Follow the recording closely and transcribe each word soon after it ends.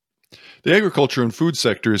The agriculture and food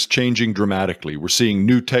sector is changing dramatically. We're seeing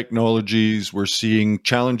new technologies. We're seeing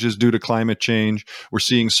challenges due to climate change. We're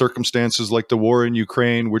seeing circumstances like the war in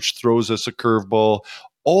Ukraine, which throws us a curveball.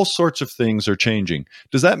 All sorts of things are changing.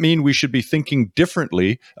 Does that mean we should be thinking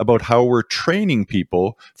differently about how we're training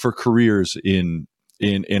people for careers in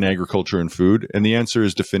agriculture and food? And the answer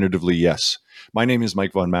is definitively yes. My name is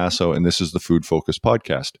Mike Von Masso, and this is the Food Focus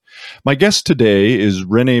Podcast. My guest today is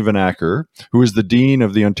René Van Acker, who is the Dean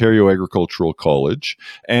of the Ontario Agricultural College,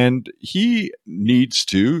 and he needs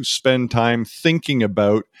to spend time thinking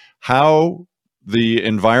about how the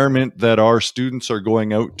environment that our students are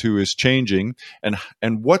going out to is changing,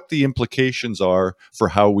 and what the implications are for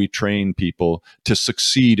how we train people to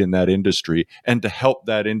succeed in that industry and to help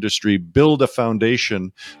that industry build a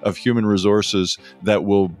foundation of human resources that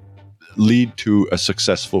will lead to a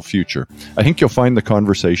successful future. I think you'll find the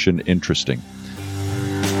conversation interesting.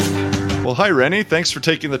 Well, hi, René. Thanks for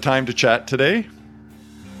taking the time to chat today.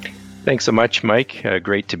 Thanks so much, Mike.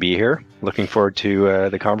 Great to be here. Looking forward to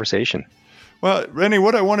the conversation. Well, René,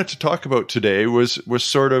 what I wanted to talk about today was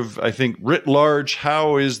sort of, I think, writ large,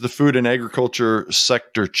 how is the food and agriculture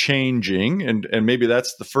sector changing? And maybe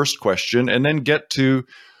that's the first question. And then get to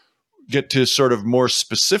sort of more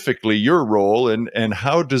specifically your role and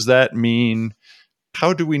how does that mean,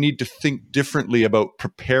 how do we need to think differently about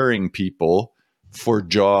preparing people for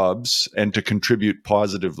jobs and to contribute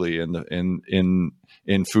positively in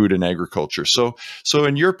food and agriculture? So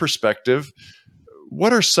in your perspective,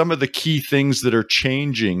 what are some of the key things that are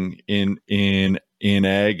changing in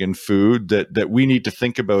ag and food that we need to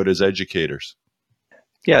think about as educators?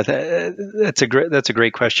 Yeah, that's a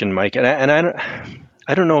great question, Mike. And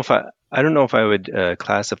I don't know if I would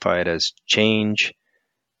classify it as change.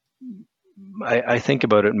 I think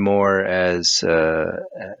about it more as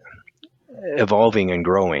evolving and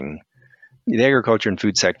growing. The agriculture and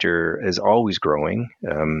food sector is always growing.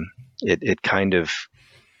 It kind of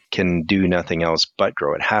can do nothing else but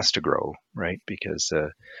grow. It has to grow, right? Because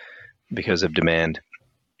of demand,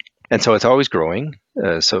 and so it's always growing.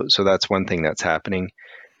 So that's one thing that's happening.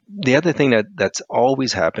 The other thing that's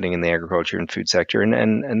always happening in the agriculture and food sector,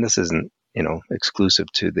 and this isn't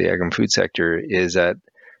exclusive to the agri and food sector, is that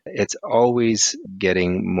it's always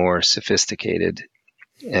getting more sophisticated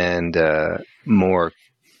and more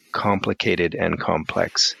complicated and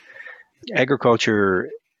complex. Agriculture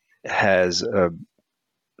has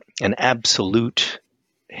an absolute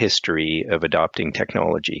history of adopting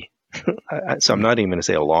technology. So I'm not even going to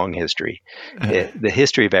say a long history. The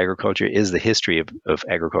history of agriculture is the history of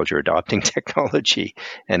agriculture adopting technology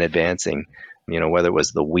and advancing, whether it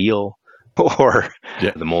was the wheel or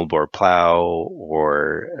the moldboard plow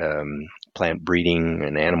or plant breeding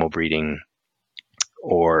and animal breeding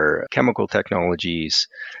or chemical technologies,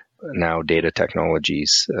 now data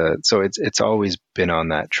technologies. So it's always been on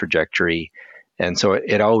that trajectory. And so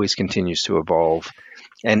it always continues to evolve.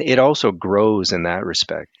 And it also grows in that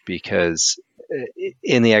respect because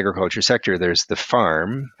in the agriculture sector, there's the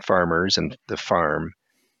farmers and the farm,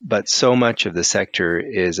 but so much of the sector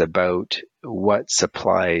is about what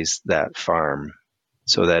supplies that farm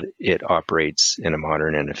so that it operates in a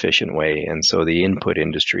modern and efficient way. And so the input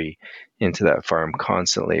industry into that farm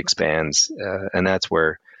constantly expands. And that's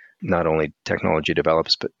where not only technology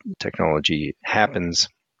develops, but technology happens.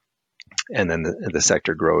 And then the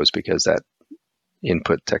sector grows because that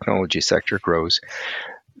input technology sector grows.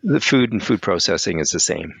 The food and food processing is the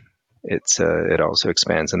same. It also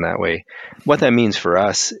expands in that way. What that means for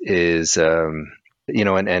us is,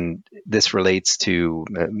 and this relates to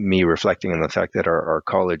me reflecting on the fact that our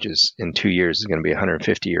college is in 2 years is going to be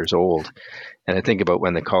 150 years old. And I think about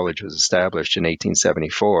when the college was established in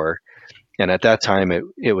 1874. And at that time,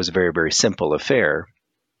 it was a very, very simple affair,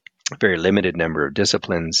 a very limited number of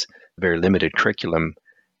disciplines, very limited curriculum.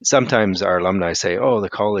 Sometimes our alumni say, "Oh, the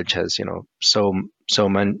college has, so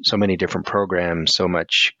many different programs, so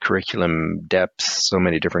much curriculum depth, so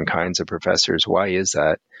many different kinds of professors. Why is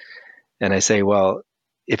that?" And I say, well,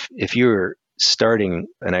 if you're starting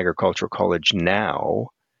an agricultural college now,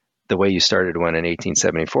 the way you started one in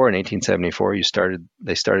 1874,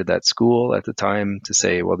 they started that school at the time to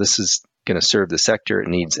say, well, this is going to serve the sector. It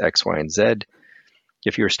needs X, Y, and Z.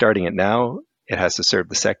 If you're starting it now, it has to serve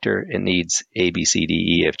the sector. It needs A, B, C,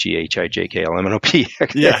 D, E, F, G, H, I, J, K, L, M, N, O, P.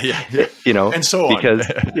 Yeah. And so on.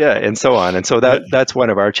 And so on. And so that's one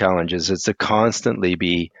of our challenges is to constantly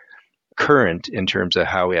be current in terms of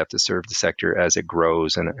how we have to serve the sector as it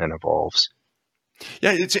grows and evolves.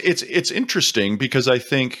 Yeah, it's interesting because I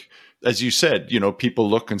think, as you said, people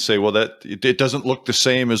look and say, well, that it doesn't look the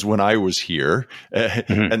same as when I was here.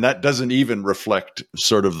 Mm-hmm. And that doesn't even reflect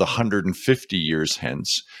sort of the 150 years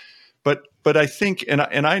hence. but I think, and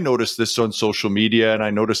I notice this on social media, and I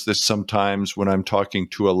notice this sometimes when I'm talking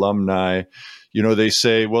to alumni. They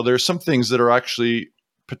say, well, there's some things that are actually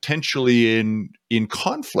potentially in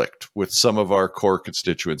conflict with some of our core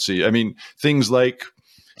constituency. I mean, things like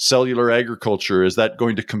cellular agriculture, is that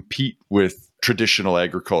going to compete with traditional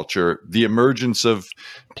agriculture? The emergence of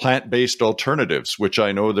plant-based alternatives, which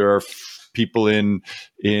I know there are people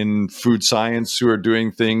in food science who are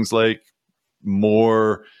doing things like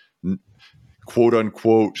more quote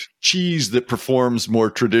unquote cheese that performs more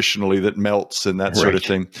traditionally, that melts and that sort of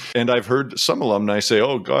thing. And I've heard some alumni say,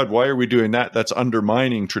 oh God, why are we doing that? That's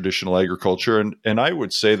undermining traditional agriculture. And I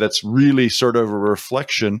would say that's really sort of a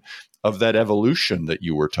reflection of that evolution that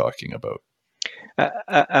you were talking about.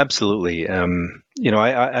 Absolutely.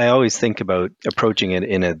 I always think about approaching it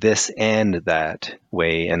in a this and that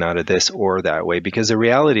way and not a this or that way, because the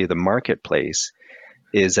reality of the marketplace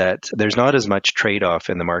is that there's not as much trade-off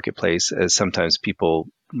in the marketplace as sometimes people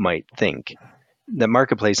might think. The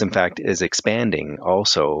marketplace, in fact, is expanding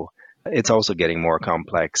also. It's also getting more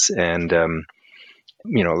complex. And,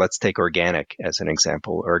 let's take organic as an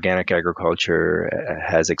example. Organic agriculture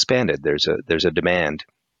has expanded. There's a demand.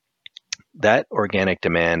 That organic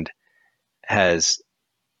demand has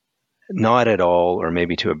not at all, or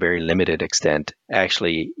maybe to a very limited extent,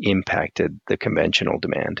 actually impacted the conventional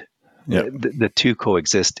demand. Yep. The two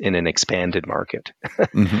coexist in an expanded market.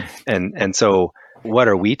 Mm-hmm. And so what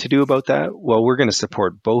are we to do about that? Well, we're going to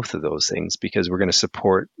support both of those things, because we're going to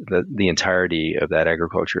support the entirety of that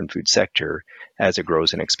agriculture and food sector as it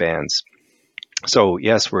grows and expands. So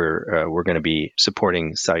yes, we're going to be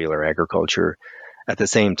supporting cellular agriculture. At the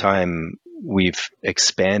same time, we've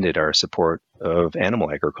expanded our support of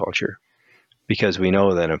animal agriculture, because we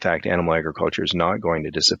know that, in fact, animal agriculture is not going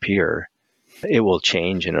to disappear. It will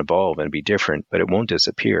change and evolve and be different, but it won't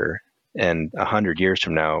disappear. And 100 years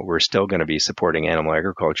from now, we're still going to be supporting animal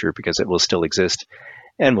agriculture because it will still exist.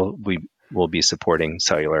 And we will be supporting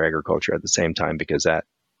cellular agriculture at the same time, because that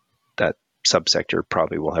subsector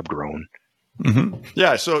probably will have grown. Mm-hmm.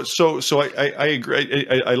 Yeah, so I agree.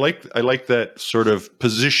 I like that sort of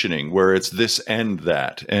positioning where it's this and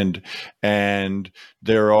that, and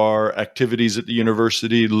there are activities at the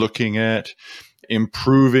university looking at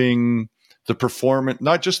improving the performance,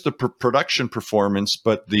 not just the production performance,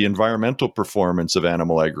 but the environmental performance of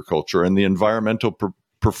animal agriculture and the environmental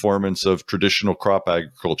performance of traditional crop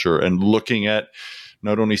agriculture, and looking at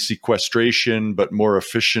not only sequestration but more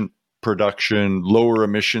efficient production, lower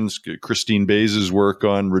emissions. Christine Bays' work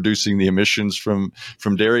on reducing the emissions from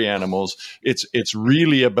dairy animals. It's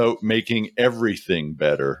really about making everything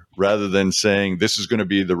better rather than saying this is going to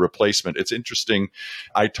be the replacement. It's interesting.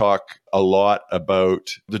 I talk a lot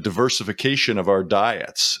about the diversification of our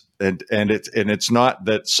diets, and it's not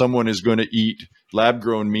that someone is going to eat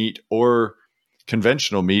lab-grown meat or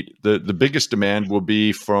conventional meat. The biggest demand will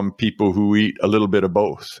be from people who eat a little bit of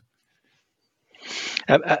both.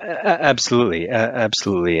 Absolutely,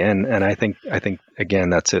 and I think again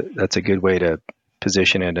that's a good way to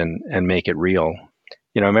position it and make it real.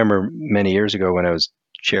 I remember many years ago when I was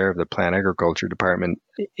chair of the plant agriculture department,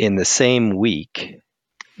 in the same week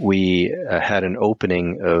we had an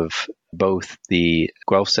opening of both the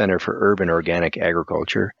Guelph Center for Urban Organic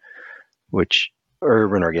Agriculture, which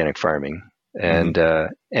urban organic farming. And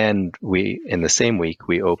we, in the same week,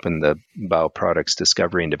 we opened the Bioproducts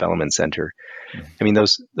Discovery and Development Center. I mean,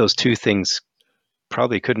 those two things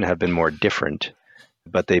probably couldn't have been more different,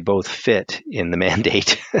 but they both fit in the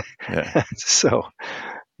mandate. Yeah. So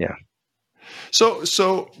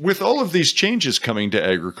with all of these changes coming to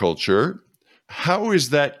agriculture, how is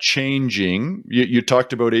that changing? You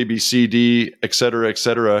talked about ABCD, et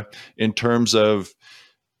cetera, in terms of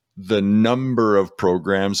the number of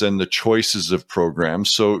programs and the choices of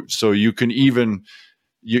programs. So you can even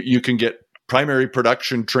you can get primary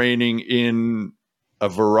production training in a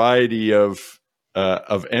variety of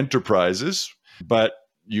enterprises, but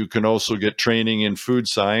you can also get training in food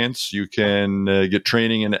science. You can get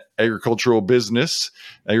training in agricultural business,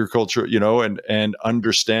 agriculture, and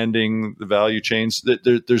understanding the value chains.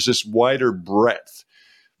 There's this wider breadth,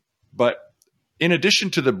 but in addition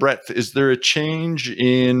to the breadth, is there a change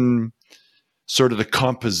in sort of the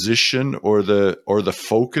composition or the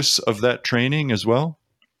focus of that training as well?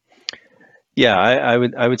 Yeah,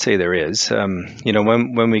 I would say there is.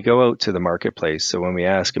 When we go out to the marketplace, so when we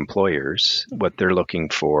ask employers what they're looking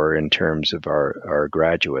for in terms of our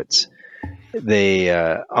graduates, they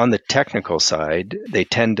on the technical side, they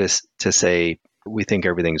tend to say we think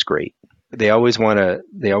everything's great. They always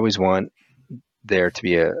want there to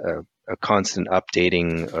be a a constant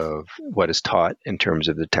updating of what is taught in terms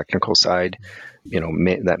of the technical side.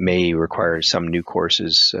 That may require some new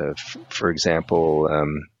courses. For example,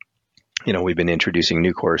 we've been introducing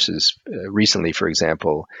new courses recently, for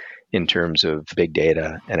example, in terms of big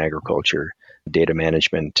data and agriculture, data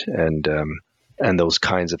management, and those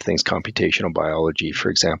kinds of things, computational biology, for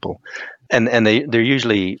example. And they're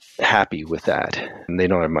usually happy with that, and they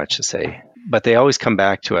don't have much to say. But they always come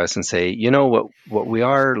back to us and say, what we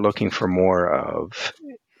are looking for more of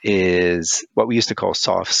is what we used to call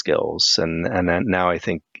soft skills. And now I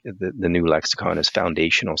think the new lexicon is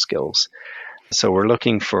foundational skills. So we're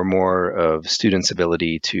looking for more of students'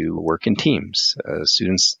 ability to work in teams.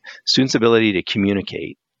 Students' ability to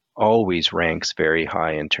communicate always ranks very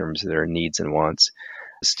high in terms of their needs and wants.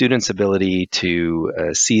 Students' ability to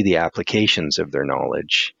see the applications of their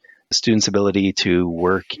knowledge. Students' ability to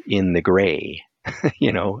work in the gray.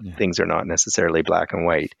 Things are not necessarily black and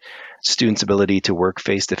white. Students' ability to work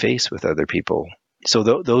face-to-face with other people. So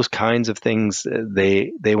those kinds of things,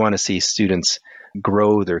 they want to see students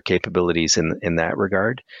grow their capabilities in that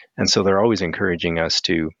regard. And so they're always encouraging us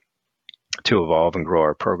to evolve and grow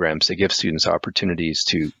our programs to give students opportunities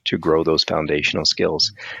to grow those foundational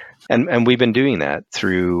skills. And we've been doing that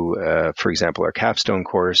through, for example, our capstone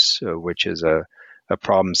course, which is a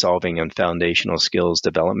problem-solving and foundational skills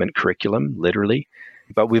development curriculum, literally.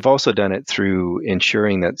 But we've also done it through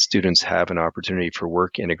ensuring that students have an opportunity for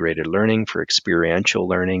work-integrated learning, for experiential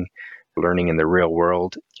learning in the real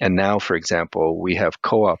world. And now, for example, we have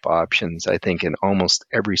co-op options, I think, in almost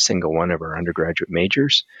every single one of our undergraduate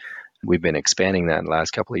majors. We've been expanding that in the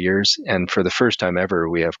last couple of years. And for the first time ever,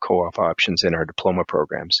 we have co-op options in our diploma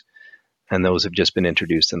programs. And those have just been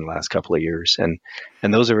introduced in the last couple of years. And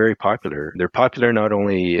those are very popular. They're popular not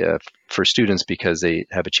only for students because they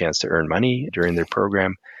have a chance to earn money during their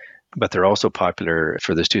program, but they're also popular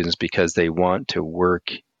for the students because they want to work.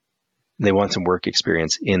 They want some work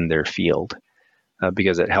experience in their field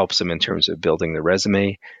because it helps them in terms of building their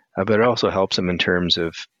resume, but it also helps them in terms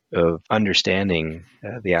of understanding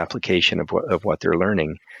the application of what they're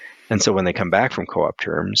learning. And so when they come back from co-op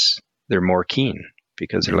terms, they're more keen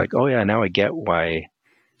because they're like, oh yeah, now I get why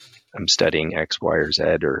I'm studying X, Y, or Z,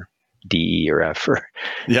 or D, E, or F, or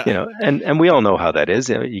and we all know how that is.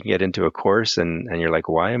 You can get into a course and you're like,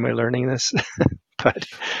 why am I learning this? But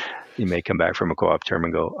you may come back from a co-op term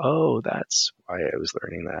and go, oh, that's why I was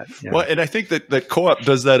learning that. Well, and I think that co-op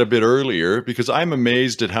does that a bit earlier because I'm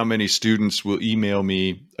amazed at how many students will email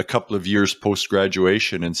me a couple of years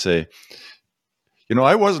post-graduation and say,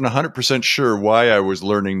 I wasn't 100% sure why I was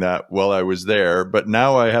learning that while I was there, but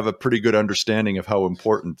now I have a pretty good understanding of how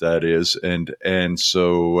important that is. And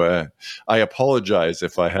so I apologize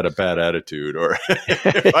if I had a bad attitude or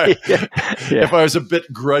if I was a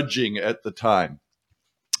bit grudging at the time.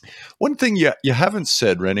 One thing you haven't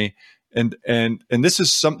said, Rennie, and this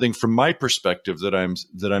is something from my perspective that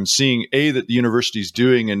I'm seeing, A, that the university is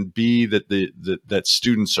doing, and B, that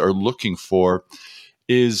students are looking for,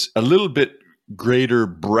 is a little bit greater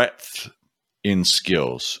breadth in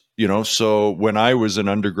skills. So when I was an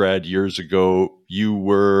undergrad years ago, you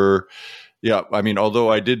were, although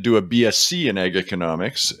I did do a BSc in ag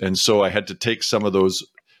economics, and so I had to take some of those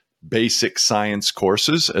basic science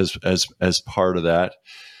courses as part of that.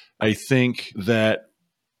 I think that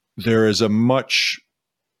there is a much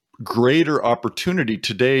greater opportunity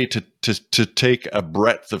today to take a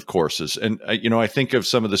breadth of courses. And, I think of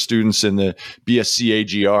some of the students in the BSc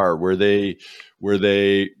AGR where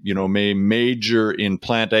they may major in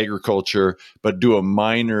plant agriculture, but do a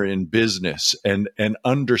minor in business and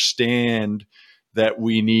understand that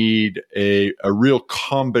we need a real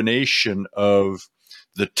combination of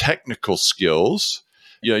the technical skills.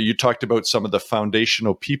 You talked about some of the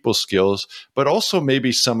foundational people skills, but also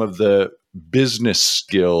maybe some of the business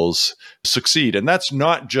skills succeed. And that's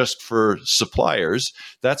not just for suppliers.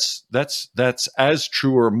 That's as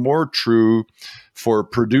true or more true for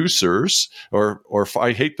producers, or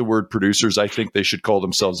I hate the word producers. I think they should call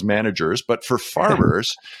themselves managers, but for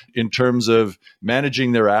farmers in terms of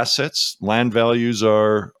managing their assets, land values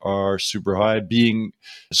are super high, being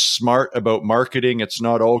smart about marketing. It's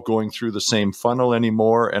not all going through the same funnel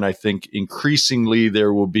anymore. And I think increasingly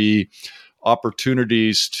there will be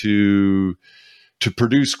opportunities to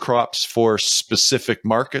produce crops for specific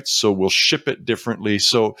markets. So we'll ship it differently.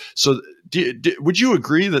 So would you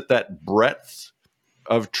agree that breadth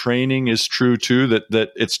of training is true too, that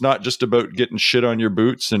it's not just about getting shit on your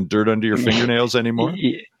boots and dirt under your fingernails anymore?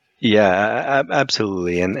 Yeah,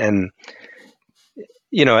 absolutely. And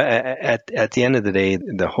at the end of the day,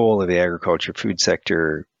 the whole of the agriculture food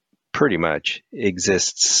sector pretty much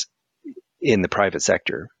exists in the private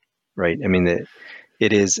sector. right? I mean,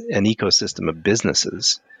 it is an ecosystem of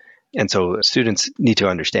businesses. And so students need to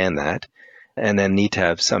understand that and then need to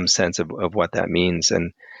have some sense of what that means.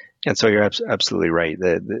 And so you're absolutely right.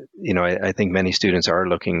 I think many students are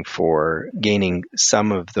looking for gaining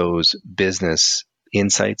some of those business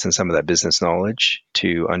insights and some of that business knowledge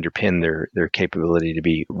to underpin their capability to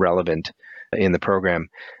be relevant in the program.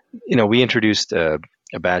 We introduced a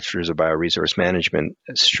bachelor's of bioresource management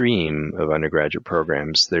stream of undergraduate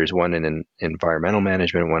programs. There's one in environmental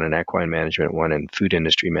management, one in equine management, one in food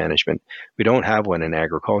industry management. We don't have one in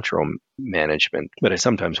agricultural management, but I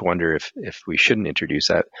sometimes wonder if we shouldn't introduce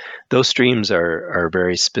that. Those streams are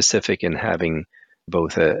very specific in having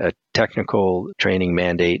both a technical training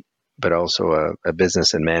mandate, but also a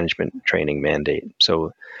business and management training mandate.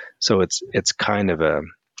 So it's kind of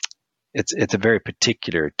it's a very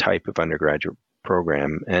particular type of undergraduate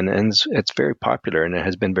program, and it's very popular, and it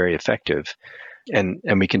has been very effective, and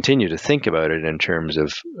we continue to think about it in terms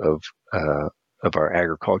of our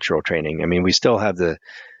agricultural training. I mean, we still have the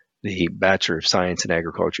Bachelor of Science in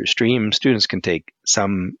Agriculture stream. Students can take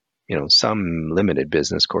some limited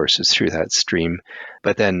business courses through that stream,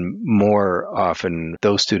 but then more often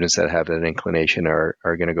those students that have that inclination are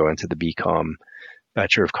going to go into the BCom,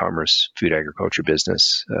 Bachelor of Commerce, Food Agriculture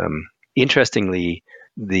Business. Interestingly,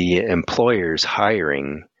 the employers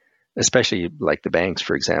hiring, especially like the banks,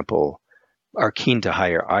 for example, are keen to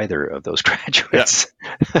hire either of those graduates.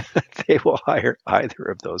 Yeah. They will hire either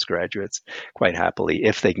of those graduates quite happily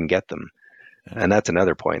if they can get them. Yeah. And that's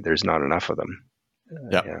another point. There's not enough of them.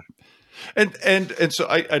 Yeah. And so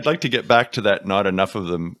I'd like to get back to that not enough of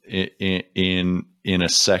them in a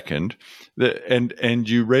second. And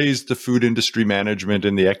you raised the food industry management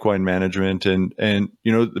and the equine management, and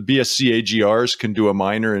the BSc AGRs can do a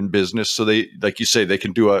minor in business. So they, like you say, they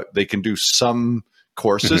can do some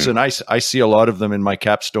courses, mm-hmm. and I see a lot of them in my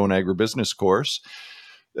capstone agribusiness course.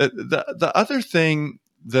 The other thing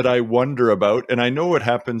that I wonder about, and I know what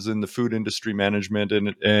happens in the food industry management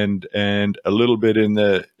and a little bit in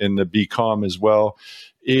the BCom as well,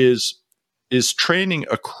 is training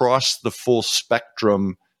across the full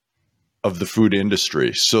spectrum of the food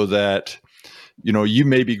industry, so that you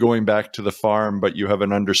may be going back to the farm, but you have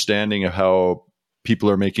an understanding of how people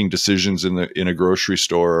are making decisions in a grocery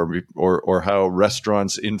store, or how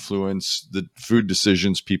restaurants influence the food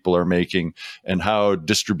decisions people are making, and how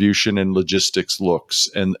distribution and logistics looks,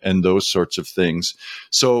 and those sorts of things.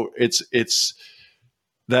 So it's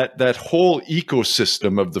that whole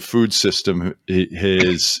ecosystem of the food system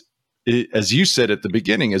is, as you said at the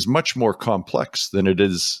beginning, is much more complex than it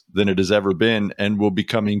has ever been, and will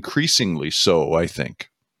become increasingly so, I think.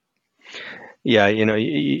 Yeah,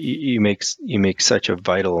 you make such a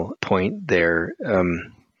vital point there.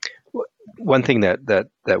 One thing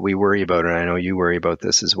that we worry about, and I know you worry about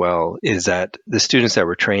this as well, is that the students that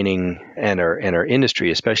we're training and our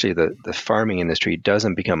industry, especially the farming industry,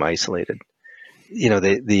 doesn't become isolated.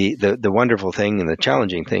 The wonderful thing and the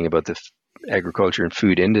challenging thing about the agriculture and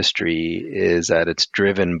food industry is that it's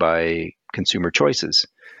driven by consumer choices,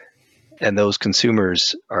 and those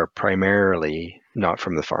consumers are primarily not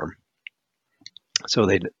from the farm. So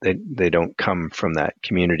they don't come from that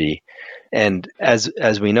community. And as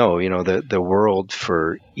we know, the world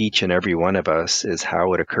for each and every one of us is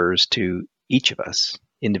how it occurs to each of us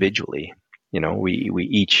individually. We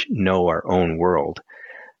each know our own world.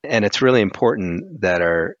 And it's really important that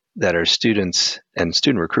our students, and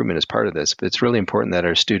student recruitment is part of this, but it's really important that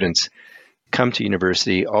our students come to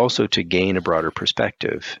university also to gain a broader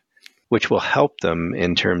perspective, which will help them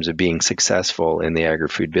in terms of being successful in the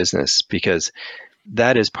agri-food business, because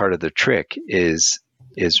that is part of the trick, is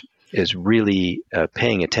really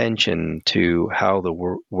paying attention to how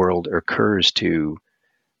the world occurs to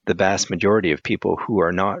the vast majority of people who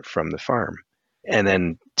are not from the farm, and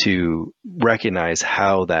then to recognize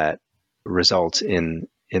how that results in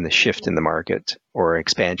the shift in the market or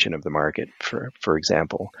expansion of the market, for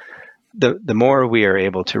example. The more we are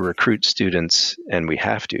able to recruit students, and we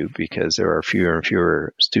have to, because there are fewer and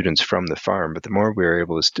fewer students from the farm, but the more we are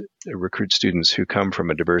able to recruit students who come from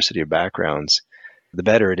a diversity of backgrounds, the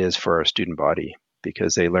better it is for our student body,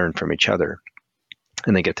 because they learn from each other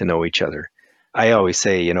and they get to know each other. I always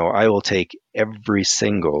say, I will take every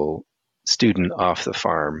single student off the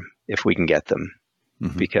farm if we can get them,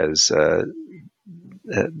 mm-hmm. because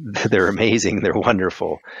they're amazing, they're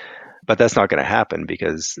wonderful. But that's not going to happen,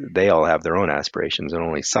 because they all have their own aspirations, and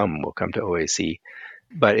only some will come to OAC.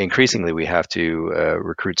 But increasingly, we have to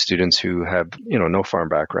recruit students who have, no farm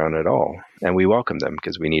background at all, and we welcome them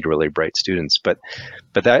because we need really bright students. But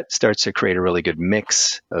that starts to create a really good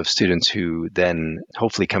mix of students who then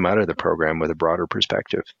hopefully come out of the program with a broader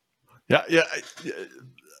perspective. Yeah, yeah.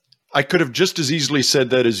 I could have just as easily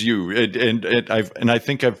said that as you, and I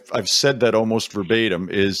think I've said that almost verbatim.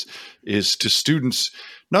 Is to students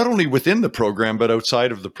not only within the program but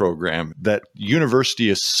outside of the program, that university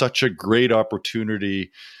is such a great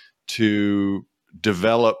opportunity to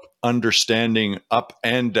develop understanding up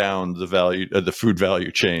and down the food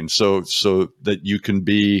value chain, so that you can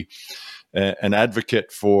be an advocate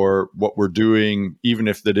for what we're doing, even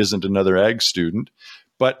if that isn't another ag student.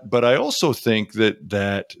 But I also think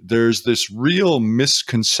that there's this real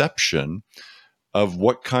misconception of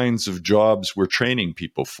what kinds of jobs we're training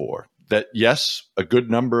people for. That yes, a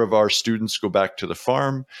good number of our students go back to the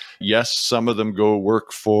farm. Yes, some of them go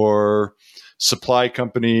work for supply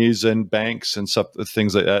companies and banks and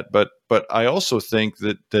things like that. But I also think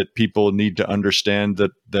that people need to understand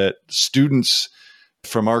that students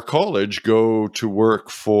from our college go to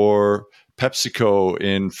work for PepsiCo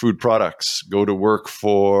in food products, go to work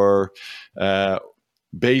for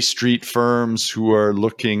Bay Street firms who are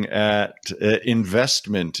looking at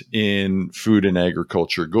investment in food and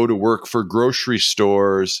agriculture, go to work for grocery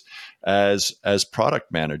stores as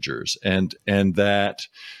product managers, and that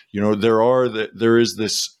there is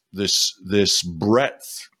this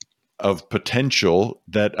breadth of potential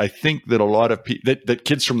that I think that a lot of people that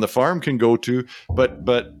kids from the farm can go to,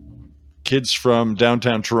 but kids from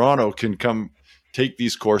downtown Toronto can come take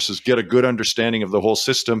these courses, get a good understanding of the whole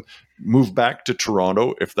system, move back to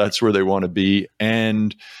Toronto if that's where they want to be,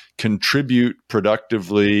 and contribute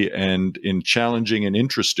productively and in challenging and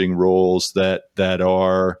interesting roles that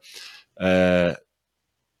are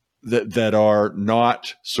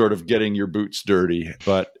not sort of getting your boots dirty,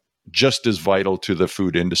 but just as vital to the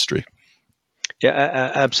food industry.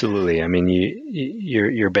 Yeah, absolutely. I mean,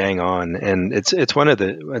 you're bang on, and it's one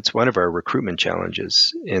of our recruitment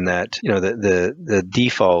challenges, in that the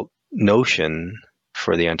default notion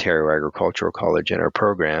for the Ontario Agricultural College and our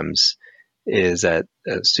programs is that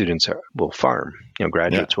students will farm,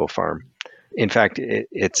 graduates will farm. In fact,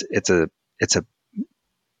 it's a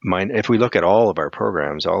if we look at all of our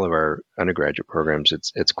programs, all of our undergraduate programs,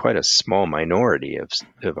 it's quite a small minority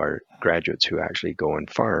of our graduates who actually go and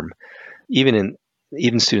farm. Even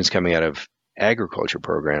students coming out of agriculture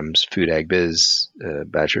programs, food ag biz,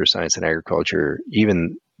 Bachelor of Science in Agriculture,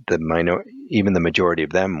 even the majority of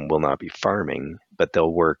them will not be farming, but they'll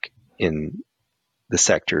work in the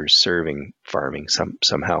sectors serving farming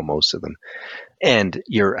somehow, most of them. And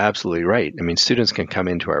you're absolutely right. I mean, students can come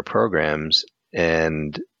into our programs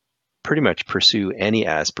and pretty much pursue any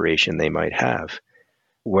aspiration they might have,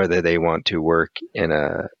 whether they want to work in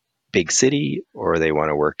a big city or they want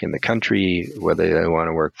to work in the country, whether they want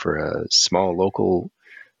to work for a small local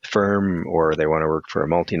firm or they want to work for a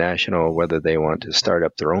multinational, whether they want to start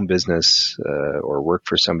up their own business or work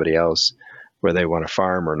for somebody else, whether they want to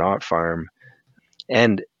farm or not farm,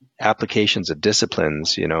 and applications of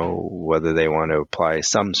disciplines, whether they want to apply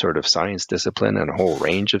some sort of science discipline and a whole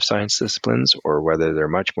range of science disciplines, or whether they're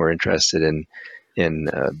much more interested in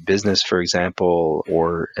business, for example,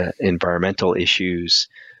 or environmental issues,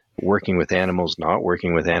 working with animals, not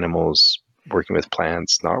working with animals, working with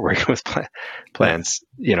plants, not working with plants,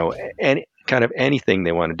 any kind of anything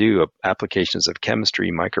they want to do, applications of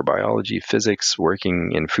chemistry, microbiology, physics,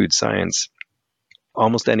 working in food science,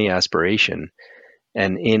 almost any aspiration.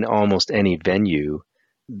 And in almost any venue,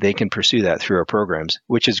 they can pursue that through our programs,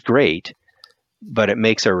 which is great, but it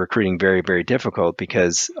makes our recruiting very, very difficult,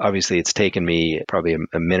 because obviously it's taken me probably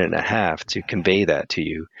a minute and a half to convey that to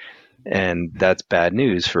you. And that's bad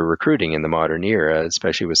news for recruiting in the modern era,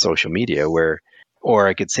 especially with social media, or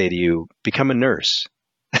I could say to you, become a nurse.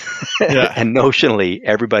 Yeah. And notionally,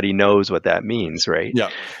 everybody knows what that means, right? Yeah.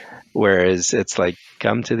 Whereas it's like,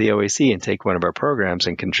 come to the OAC and take one of our programs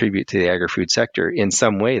and contribute to the agri-food sector in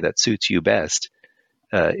some way that suits you best,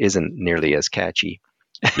 isn't nearly as catchy.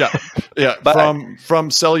 Yeah. But, from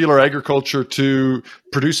cellular agriculture to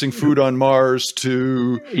producing food on Mars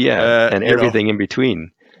to and everything in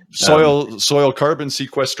between. Soil carbon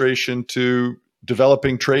sequestration to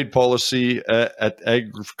developing trade policy at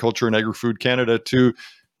Agriculture and Agri-Food Canada to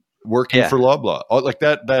working for Loblaw, like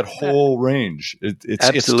that whole range.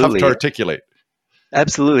 It's tough to articulate.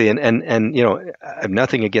 Absolutely, and I have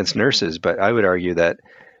nothing against nurses, but I would argue that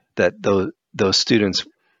those students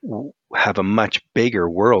have a much bigger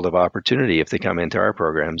world of opportunity if they come into our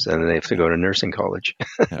programs than they have to go to nursing college.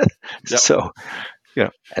 Yeah. Yep. So,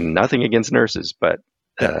 and nothing against nurses, but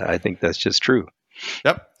I think that's just true.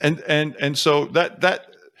 Yep, and so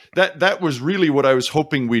that was really what I was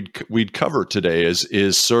hoping we'd cover today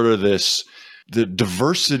is sort of this the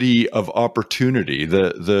diversity of opportunity,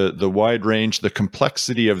 the wide range, the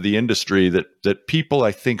complexity of the industry that people,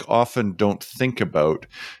 I think, often don't think about,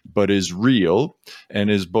 but is real and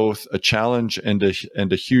is both a challenge and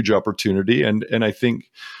a huge opportunity. And I think,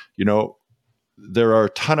 there are a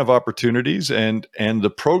ton of opportunities, and the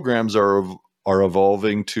programs are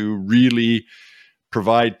evolving to really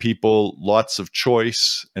provide people lots of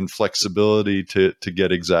choice and flexibility to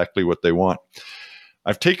get exactly what they want.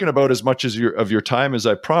 I've taken about as much of your time as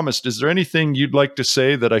I promised. Is there anything you'd like to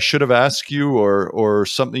say that I should have asked you, or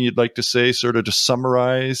something you'd like to say sort of to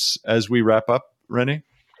summarize as we wrap up, Rene?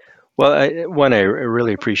 Well, I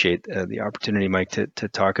really appreciate the opportunity, Mike, to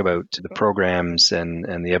talk about the programs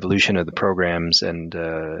and the evolution of the programs and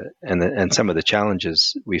some of the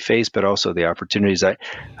challenges we face, but also the opportunities.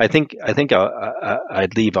 I think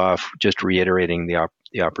I'd leave off just reiterating the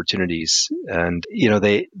opportunities, and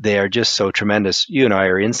they are just so tremendous. You and I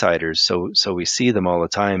are insiders, so we see them all the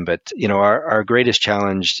time. But our greatest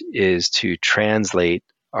challenge is to translate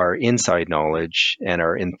our inside knowledge and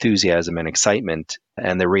our enthusiasm and excitement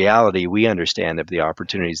and the reality we understand of the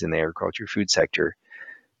opportunities in the agriculture food sector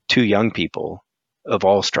to young people of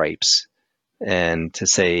all stripes, and to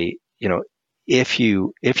say, if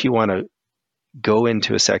you want to go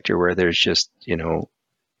into a sector where there's just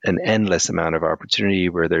an endless amount of opportunity,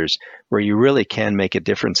 where you really can make a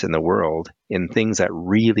difference in the world in things that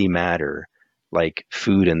really matter, like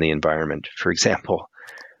food and the environment, for example,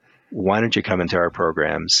 why don't you come into our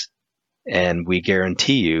programs, and we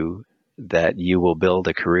guarantee you that you will build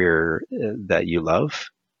a career that you love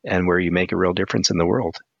and where you make a real difference in the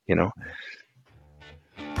world,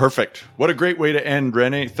 Perfect. What a great way to end,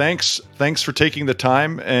 Rene. Thanks for taking the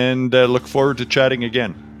time, and look forward to chatting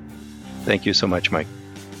again. Thank you so much, Mike.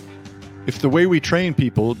 If the way we train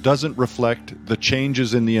people doesn't reflect the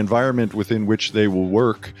changes in the environment within which they will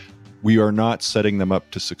work, we are not setting them up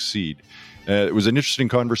to succeed. It was an interesting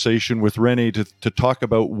conversation with Rene to talk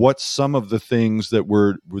about what some of the things that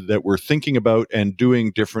we're thinking about and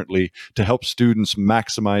doing differently to help students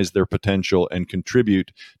maximize their potential and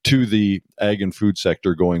contribute to the ag and food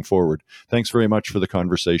sector going forward. Thanks very much for the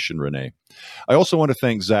conversation, Rene. I also want to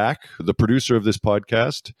thank Zach, the producer of this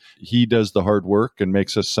podcast. He does the hard work and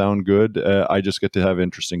makes us sound good. I just get to have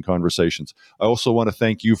interesting conversations. I also want to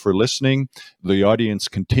thank you for listening. The audience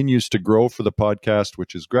continues to grow for the podcast,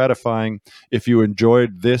 which is gratifying. If you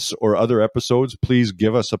enjoyed this or other episodes, please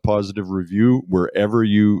give us a positive review wherever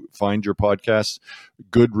you find your podcasts.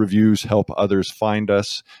 Good reviews help others find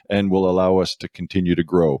us and will allow us to continue to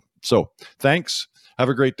grow. So thanks. Have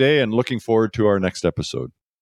a great day, and looking forward to our next episode.